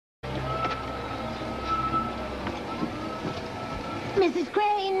Mrs.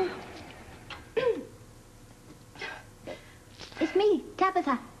 Crane! It's me,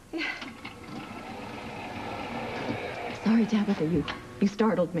 Tabitha. Sorry, Tabitha, you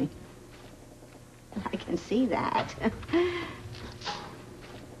startled me. I can see that.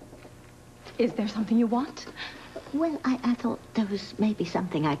 Is there something you want? Well, I thought there was maybe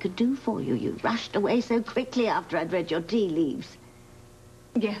something I could do for you. You rushed away so quickly after I'd read your tea leaves.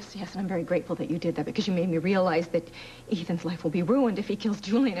 Yes, and I'm very grateful that you did that because you made me realize that Ethan's life will be ruined if he kills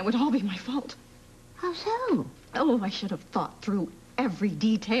Julian. It would all be my fault. How so? Oh, I should have thought through every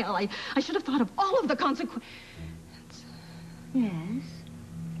detail. I should have thought of all of the consequences. Yes?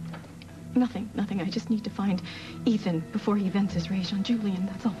 Nothing. I just need to find Ethan before he vents his rage on Julian.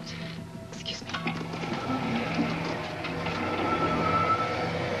 That's all. Excuse me.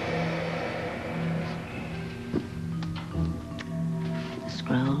 The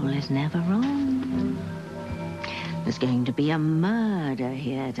scroll is never wrong. There's going to be a murder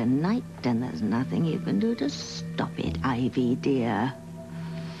here tonight, and there's nothing you can do to stop it, Ivy, dear.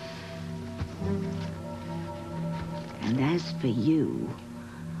 And as for you,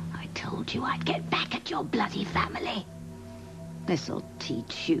 I told you I'd get back at your bloody family. This'll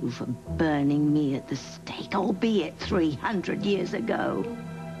teach you for burning me at the stake, albeit 300 years ago.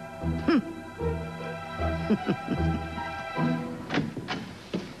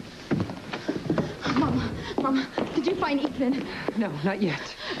 Mama, did you find Ethan? No, not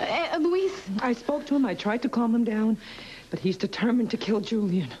yet. Louise? I spoke to him. I tried to calm him down, but he's determined to kill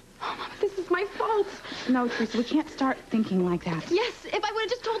Julian. Oh, Mama, this is my fault. No, Teresa, we can't start thinking like that. Yes, if I would have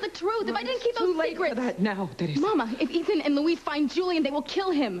just told the truth, if I didn't keep those Too late secrets. for that now, Teresa. Mama, if Ethan and Louise find Julian, they will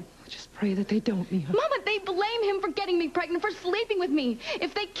kill him. Just pray that they don't, Mia. Mama, they blame him for getting me pregnant, for sleeping with me.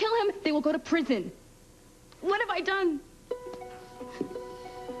 If they kill him, they will go to prison. What have I done?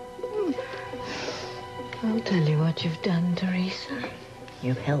 I'll tell you what you've done, Teresa.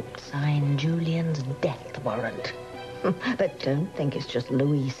 You've helped sign Julian's death warrant. But don't think it's just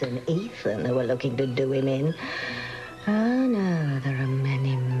Louise and Ethan who are looking to do him in. Oh, no, there are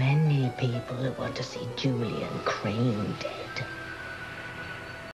many, many people who want to see Julian Crane dead.